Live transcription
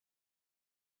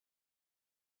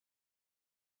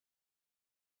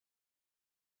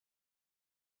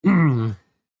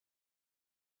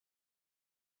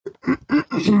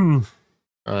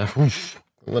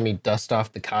Let me dust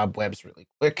off the cobwebs really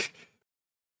quick.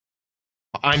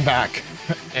 I'm back,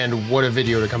 and what a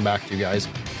video to come back to, guys.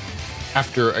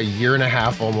 After a year and a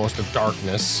half almost of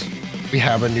darkness, we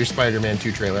have a new Spider-Man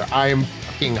 2 trailer. I am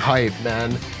fucking hyped,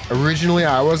 man. Originally,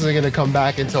 I wasn't gonna come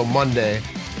back until Monday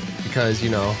because, you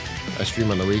know, I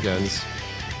stream on the weekends,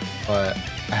 but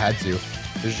I had to.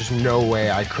 There's just no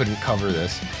way I couldn't cover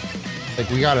this. Like,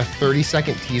 we got a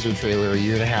 30-second teaser trailer a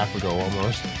year and a half ago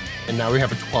almost, and now we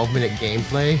have a 12-minute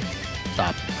gameplay.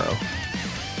 Stop it, bro.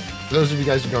 For those of you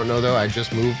guys who don't know, though, I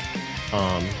just moved.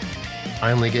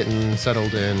 Finally getting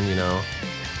settled in, you know,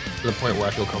 to the point where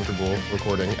I feel comfortable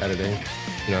recording, editing,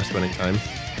 you know, spending time.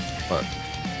 But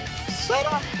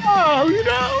setup, you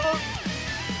know.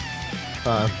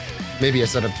 Maybe a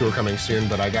setup tour coming soon,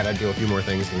 but I gotta do a few more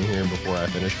things in here before I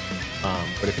finish.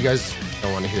 But if you guys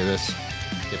don't want to hear this,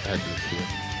 skip ahead to the video.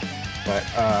 But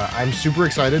I'm super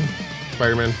excited.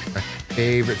 Spider-Man, my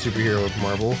favorite superhero of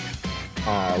Marvel.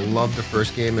 Love the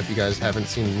first game. If you guys haven't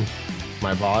seen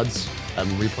my VODs, I'm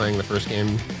replaying the first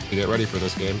game to get ready for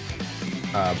this game.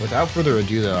 Without further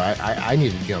ado, though, I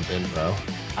need to jump in, bro.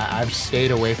 I've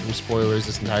stayed away from spoilers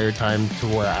this entire time to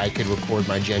where I could record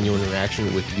my genuine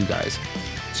reaction with you guys.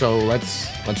 So let's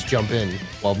jump in.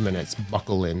 12 minutes.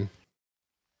 Buckle in.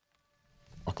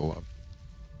 Buckle up.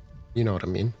 You know what I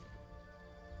mean.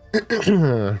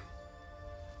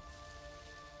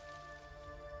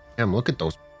 Damn, look at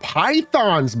those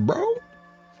pythons, bro.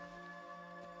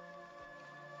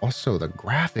 Also, the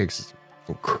graphics is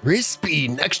crispy.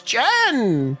 Next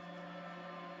gen.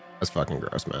 That's fucking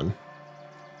gross, man.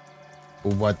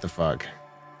 What the fuck?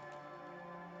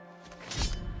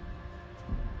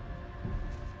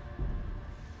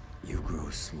 You grow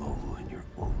slow in your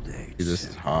old age. Dude, this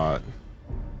is hot.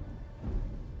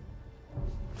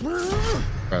 Bro,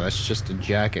 that's just a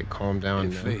jacket. Calm down,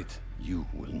 man. Fate you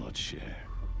will not share.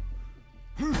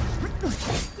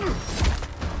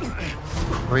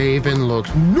 Craven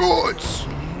looks nuts.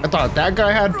 I thought that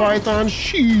guy had pythons.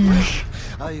 Sheesh.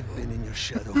 I've been in your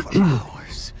shadow for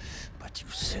hours, but you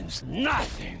sense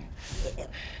nothing.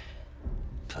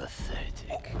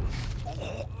 Pathetic.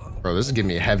 Bro, this is giving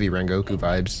me heavy Rengoku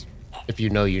vibes. If you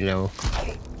know, you know.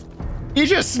 He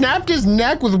just snapped his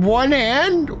neck with one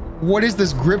hand? What is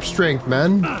this grip strength,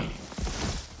 man?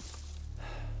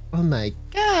 Oh my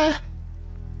god.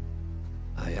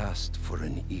 I asked for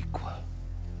an equal.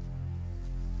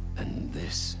 And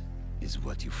this is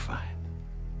what you find.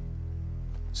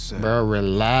 Sir, bro,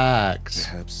 relax.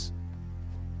 Perhaps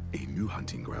a new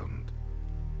hunting ground.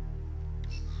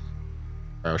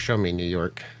 Bro, show me New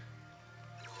York.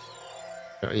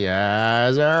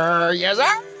 Yes, sir. Yes,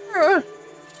 sir.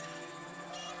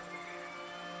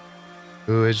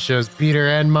 Ooh, it's just Peter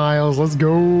and Miles. Let's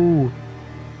go.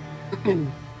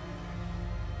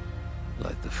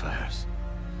 Light the fires.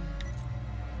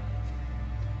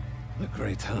 The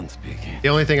great hunt begins. The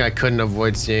only thing I couldn't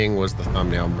avoid seeing was the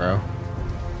thumbnail, bro.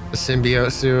 The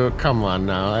symbiote suit. Come on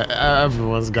now.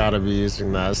 Everyone's got to be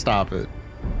using that. Stop it.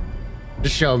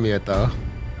 Just show me it, though.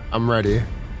 I'm ready.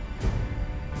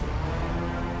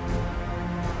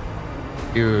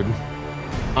 Dude,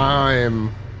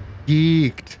 I'm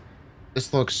geeked.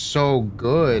 This looks so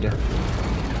good.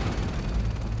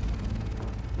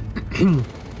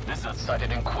 Lizard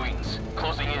sighted in Queens.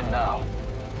 Closing in now.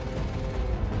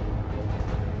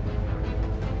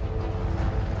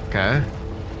 Okay.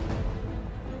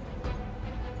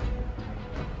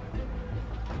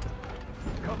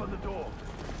 Cover the door.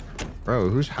 Bro,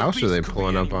 whose house are they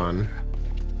pulling up on?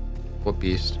 What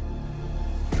beast?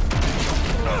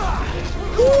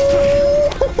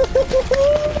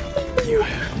 You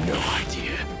have no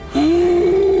idea.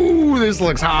 Ooh, this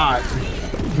looks hot.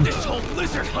 This whole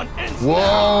lizard hunt ends.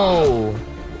 Whoa.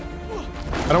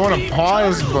 I don't want to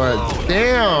pause, but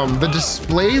damn, the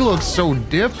display looks so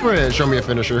different. Show me a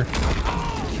finisher.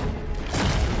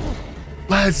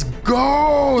 Let's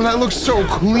go. That looks so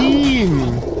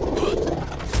clean.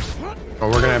 Oh,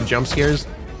 we're gonna have jump scares.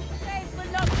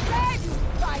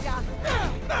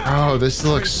 Oh, this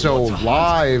looks so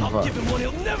live. I'll give him one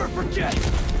he'll never forget.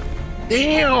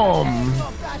 Damn.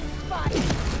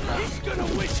 He's gonna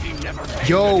wish he never had.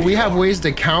 Yo, we have ways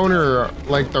to counter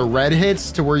like the red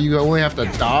hits to where you only have to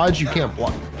dodge. You can't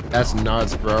block. That's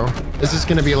nuts, bro. This is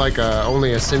gonna be like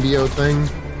only a symbiote thing.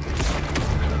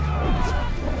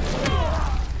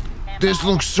 This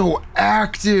looks so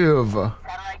active.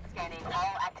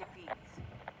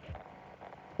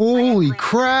 Holy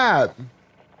crap.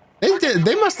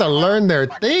 They must have learned their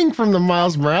thing from the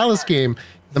Miles Morales game.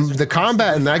 The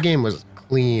combat in that game was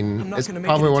clean. It's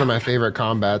probably one of my favorite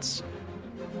combat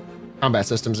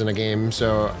systems in a game.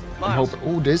 So I'm hoping.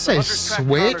 Oh, did it say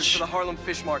switch? The Harlem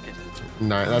Fish Market.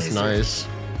 Nice. That's nice.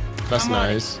 That's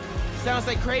nice. Sounds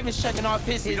like Craven's checking off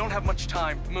his. We don't have much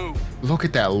time. Move. Look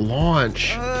at that launch.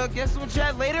 Guess we'll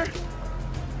chat later.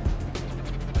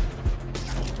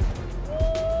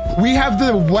 We have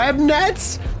the web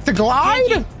nets to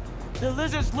glide? The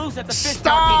lizard's loose at the fish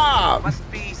Stop! market.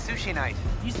 Must be sushi night.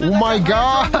 Oh my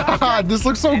god, this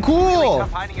looks so cool. Really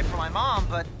tough hiding it from my mom,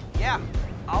 but yeah,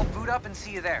 I'll boot up and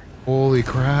see you there. Holy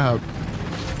crap.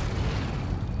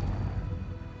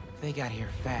 They got here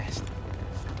fast.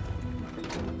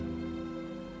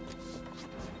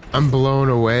 I'm blown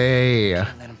away.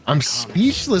 I'm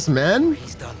speechless, man.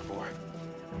 He's done for.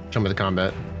 Show me the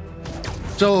combat.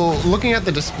 So looking at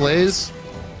the displays,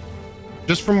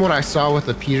 just from what I saw with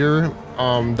the Peter,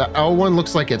 the L1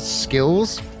 looks like it's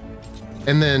skills,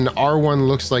 and then R1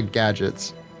 looks like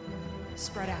gadgets.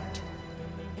 Spread out.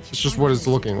 It's just what it's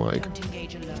looking like.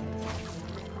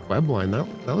 Webline,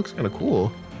 that looks kind of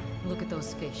cool. Look at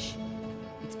those fish.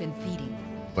 It's been feeding.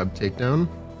 Web takedown.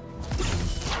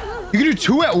 You can do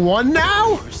 2 at 1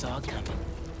 now?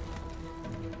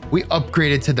 We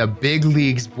upgraded to the big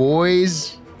leagues,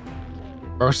 boys.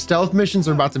 Our stealth missions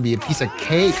are about to be a piece of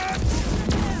cake.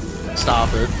 Stop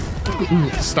it.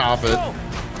 Stop it.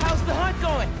 How's the hunt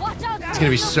going? It's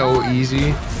gonna be so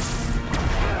easy.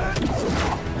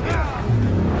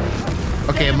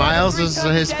 Okay, Miles is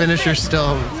his finisher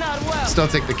still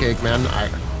take the cake, man.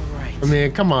 I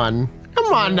mean, come on.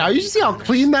 Come on now. You see how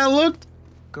clean that looked?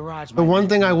 The one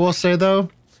thing I will say though,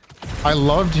 I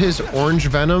loved his orange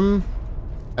venom.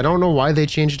 I don't know why they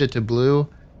changed it to blue.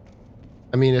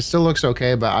 I mean, it still looks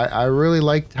okay, but I really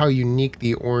liked how unique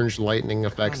the orange lightning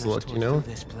effects looked, you know?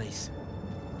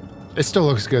 It still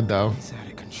looks good though.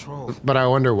 But I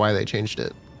wonder why they changed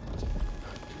it.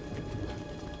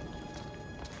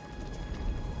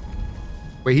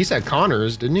 Wait, he said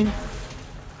Connors, didn't he? So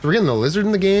we're getting the lizard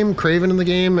in the game, Craven in the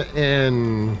game,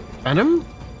 and Venom?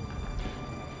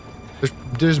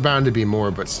 There's bound to be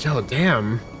more, but still,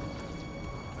 damn.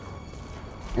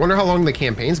 Wonder how long the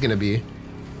campaign's gonna be.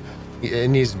 It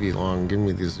needs to be long. Give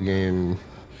me this game.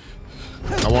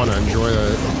 I want to enjoy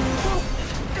it.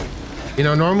 You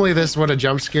know, normally this would have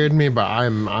jump scared me, but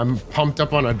I'm pumped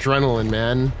up on adrenaline,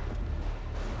 man.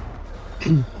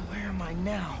 Where am I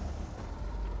now?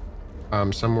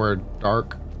 Somewhere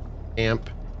dark, damp,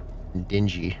 and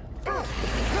dingy.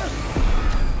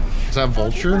 Is that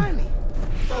Vulture?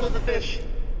 Follow the fish.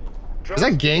 Is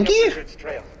that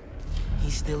Genki?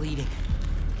 He's still eating.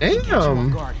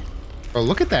 Damn. Oh,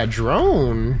 look at that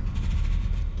drone.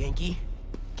 Genki,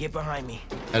 get behind me.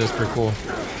 That is pretty cool.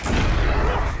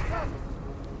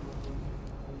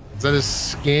 Is that his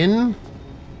skin?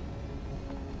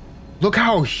 Look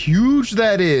how huge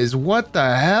that is. What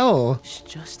the hell? It's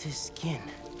just his skin.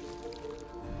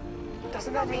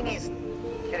 Doesn't that mean he's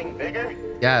getting bigger?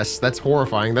 Yes, that's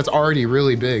horrifying. That's already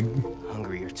really big.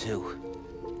 Hungrier too.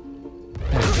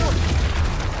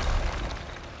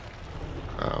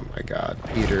 Oh my god,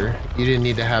 Peter. You didn't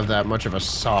need to have that much of a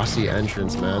saucy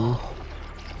entrance, man.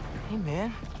 Hey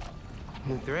man,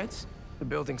 new threats? The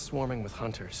building's swarming with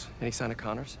hunters. Any sign of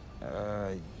Connors?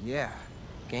 Yeah.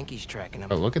 Genki's tracking him.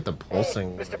 Oh, look at the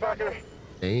pulsing. Hey, Mr. Parker.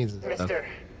 Days and stuff. Mr.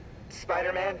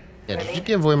 Spider-Man. Yeah, did you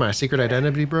give away my secret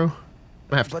identity, bro? I'm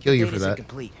gonna have to kill you for that.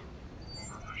 Incomplete.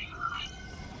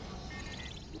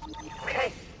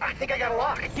 Okay, I think I got a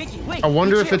lock. Genki, wait, I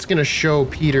wonder if it's gonna show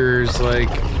Peter's, like,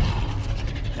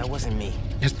 that wasn't me.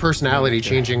 his personality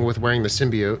changing with wearing the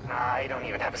symbiote. I don't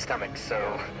even have a stomach, so...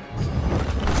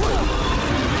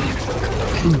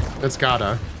 That's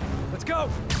gotta. Let's go.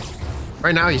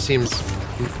 Right now he seems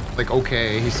like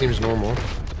okay. He seems normal.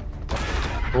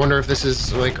 I wonder if this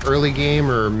is like early game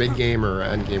or mid game or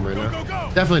end game right now.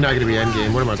 Definitely not gonna be end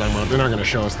game. What am I talking about? They're not gonna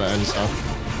show us the end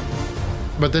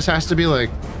stuff. But this has to be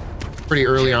like pretty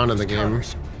early on in the game.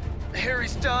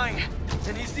 Harry's dying,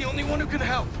 and he's the only one who can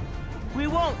help. We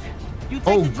won't. You take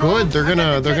Oh, the drone. good.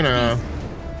 They're gonna,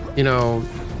 you know,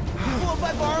 Cool if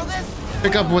I borrow this?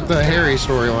 pick up with the Harry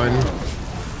storyline.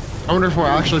 I wonder if we'll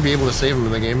actually be able to save him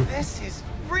in the game, This is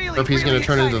really, or if he's gonna really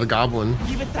turn into exciting. the Goblin.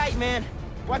 Keep it tight, man.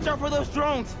 Watch out for those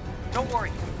drones. Don't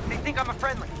worry. They think I'm a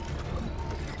friendly.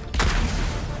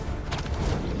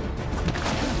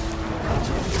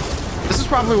 This is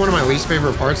probably one of my least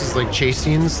favorite parts. Is like chase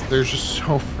scenes. They're just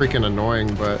so freaking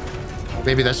annoying, but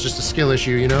maybe that's just a skill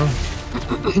issue, you know?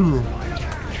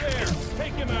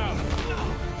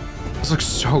 This looks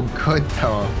so good,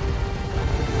 though.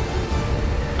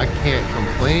 I can't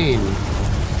complain.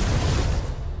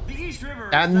 The Easter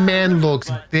That man looks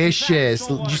vicious.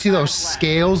 Did you see those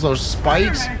scales, those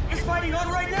spikes? It's fighting on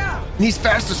right now. And he's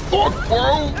fast as fuck,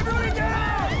 bro. Everybody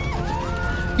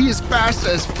down! He is fast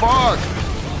as fuck.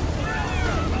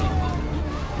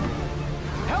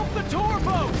 Help the tour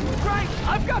boat! Right,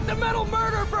 I've got the metal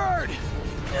murder bird!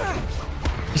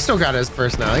 He still got his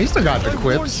personality. He still got the I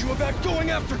warned quips. you about going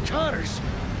after Connors.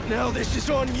 Now this is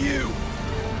on you.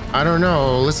 I don't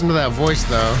know. Listen to that voice,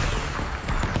 though.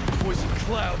 Poison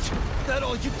clouds. That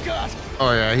all you got?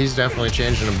 Oh, yeah. He's definitely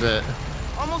changing a bit.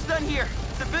 Almost done here.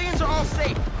 Civilians are all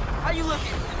safe. How you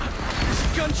looking? This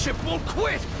gunship won't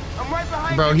quit. I'm right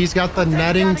behind Bro, you. he's got the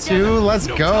netting, too. Let's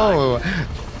go.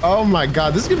 Oh, my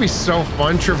God. This is going to be so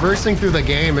fun. Traversing through the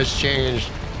game has changed.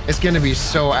 It's going to be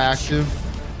so active.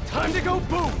 Time to go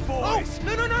boom, boys.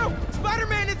 Oh, no.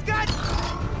 Spider-Man, it's got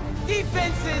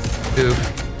defenses. Dude.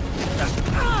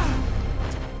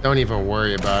 Don't even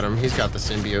worry about him. He's got the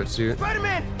symbiote suit.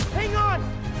 Spider-Man, hang on.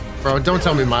 Bro, don't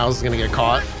tell me Miles is gonna get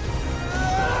caught.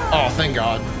 Oh, thank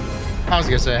God. I was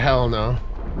gonna say, hell no.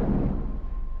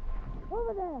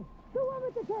 Over there. The one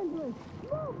with the tendrils.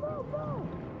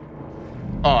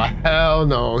 Move. Oh, hell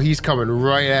no. He's coming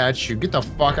right at you. Get the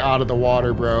fuck out of the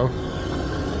water, bro.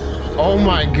 Oh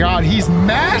my God, he's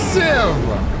massive!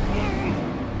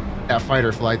 That fight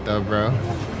or flight though, bro.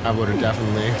 I would have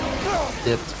definitely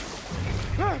dipped.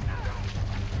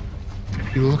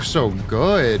 He looks so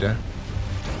good.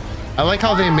 I like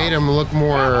how they made him look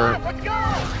more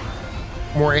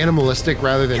animalistic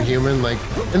rather than human. Like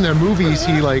in the movies,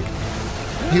 he looked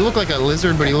like a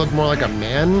lizard, but he looked more like a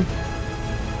man.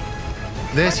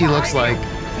 This he looks like.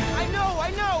 I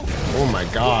know. Oh my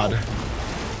God.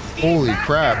 Holy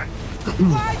crap.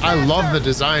 I love the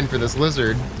design for this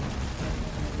lizard.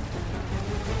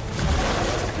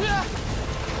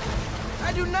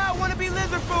 I do not want to be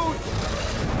lizard food.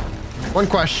 One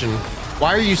question.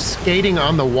 Why are you skating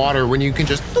on the water when you can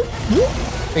just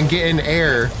and get in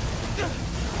air?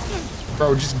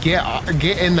 Bro, just get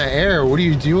in the air. What are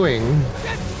you doing?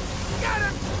 Got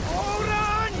him. Hold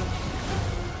on.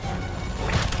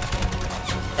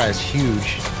 That is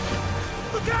huge.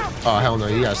 Look out. Oh, hell no.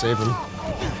 You gotta save him.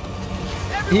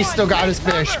 He's still got his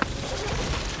fish.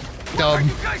 What Dub. are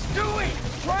you guys doing?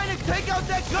 Trying to take out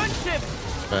that gunship.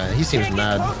 He seems Can't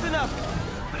get mad. close enough.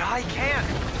 But I can.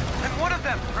 I'm one of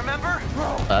them, remember?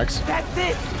 Facts. That's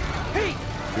it. Pete,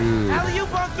 Dude.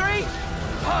 alley-oop on 3.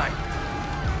 Fine.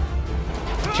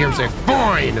 Hear him say,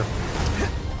 fine.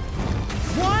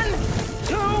 1,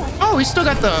 2, Oh, he's still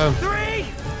got the 3.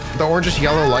 orangish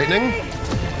yellow lightning.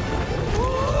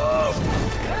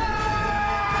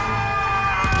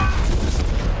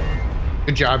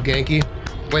 Good job, Genki.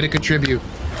 Way to contribute.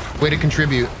 Way to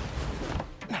contribute.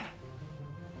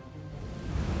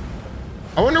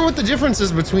 I wonder what the difference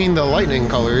is between the lightning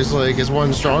colors. Like, is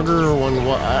one stronger or one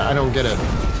what? I don't get it.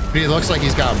 But it looks like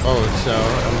he's got both, so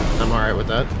I'm all right with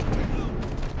that.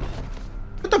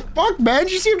 What the fuck, man?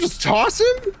 Did you see him just toss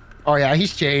him? Oh yeah,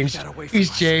 he's changed.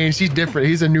 He's changed. He's different.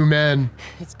 He's a new man.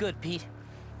 It's good, Pete.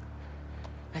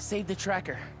 I saved the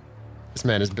tracker. This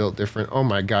man is built different. Oh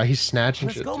my God, he's snatching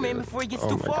Let's shit. go, man, too. before he gets Oh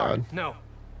too my far. God. No.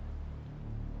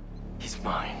 He's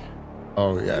mine.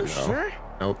 Oh yeah, no. Sure?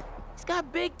 Nope. He's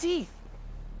got big teeth.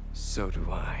 So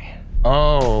do I.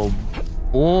 Oh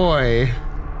boy.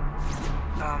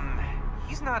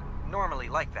 He's not normally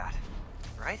like that,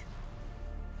 right?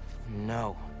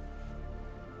 No.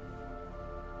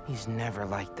 He's never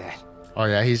like that. Oh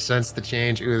yeah, he sensed the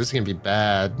change. Ooh, this is gonna be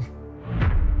bad.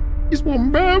 He's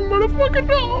one bad motherfucker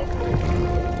dog.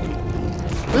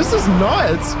 This is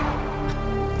nuts.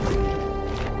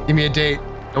 Give me a date.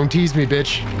 Don't tease me,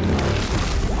 bitch.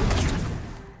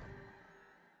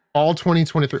 All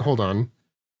 2023. Hold on.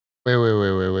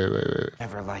 Wait.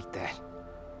 Never like that.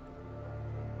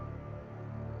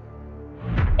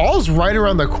 All's right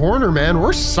around the corner, man.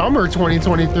 We're summer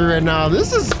 2023 right now.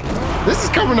 This is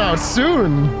coming out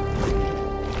soon.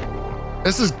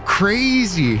 This is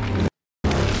crazy.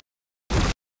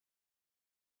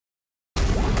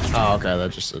 Oh, okay. That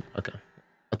just okay.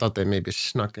 I thought they maybe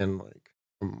snuck in like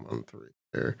a month right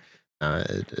there.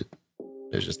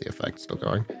 It's just the effect still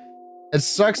going. It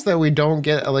sucks that we don't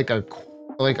get like a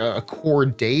core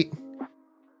date,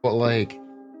 but like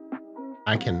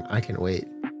I can wait.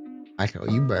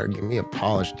 You better give me a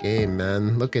polished game,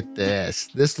 man. Look at this.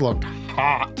 This looked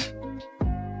hot.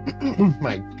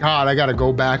 My God, I gotta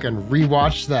go back and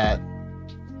rewatch that.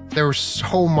 There was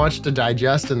so much to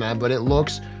digest in that, but it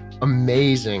looks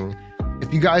amazing.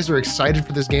 If you guys are excited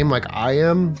for this game like I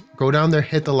am, go down there,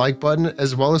 hit the like button,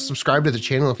 as well as subscribe to the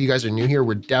channel. If you guys are new here,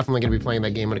 we're definitely gonna be playing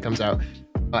that game when it comes out.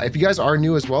 If you guys are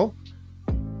new as well,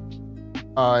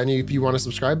 And if you want to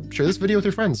subscribe, share this video with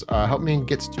your friends. Help me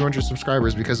get to 200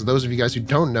 subscribers, because those of you guys who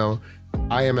don't know,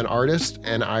 I am an artist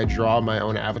and I draw my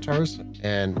own avatars.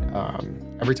 And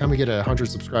every time we get 100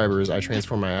 subscribers, I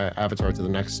transform my avatar to the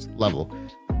next level.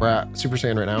 We're at Super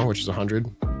Saiyan right now, which is 100.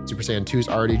 Super Saiyan 2 is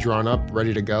already drawn up,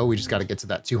 ready to go. We just got to get to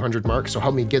that 200 mark. So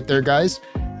help me get there, guys.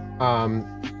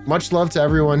 Much love to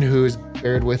everyone who's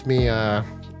bared with me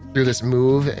through this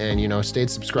move and, you know, stayed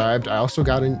subscribed. I also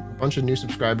got a bunch of new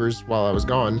subscribers while I was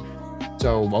gone.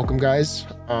 So welcome, guys.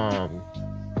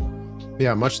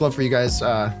 Yeah, much love for you guys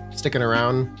sticking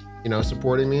around, you know,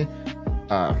 supporting me.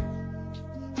 To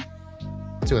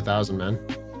 1,000, man.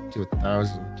 To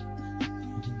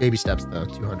 1,000. Baby steps though,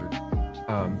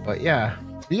 200. But yeah,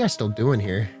 what are you guys still doing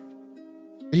here?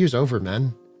 Video's over,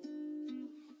 man.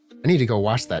 I need to go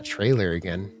watch that trailer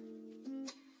again.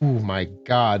 Oh my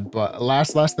god. But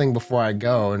last thing before I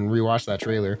go and rewatch that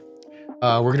trailer.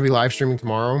 We're gonna be live streaming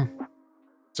tomorrow.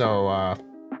 So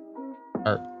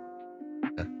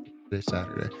today's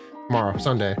Saturday. Tomorrow,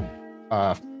 Sunday.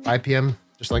 5 p.m.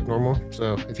 just like normal.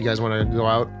 So if you guys want to go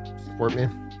out, support me,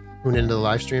 tune into the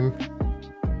live stream.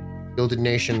 Gilded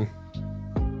Nation.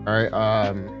 Alright,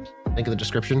 link in the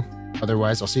description.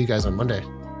 Otherwise, I'll see you guys on Monday.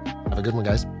 Have a good one,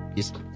 guys. Peace.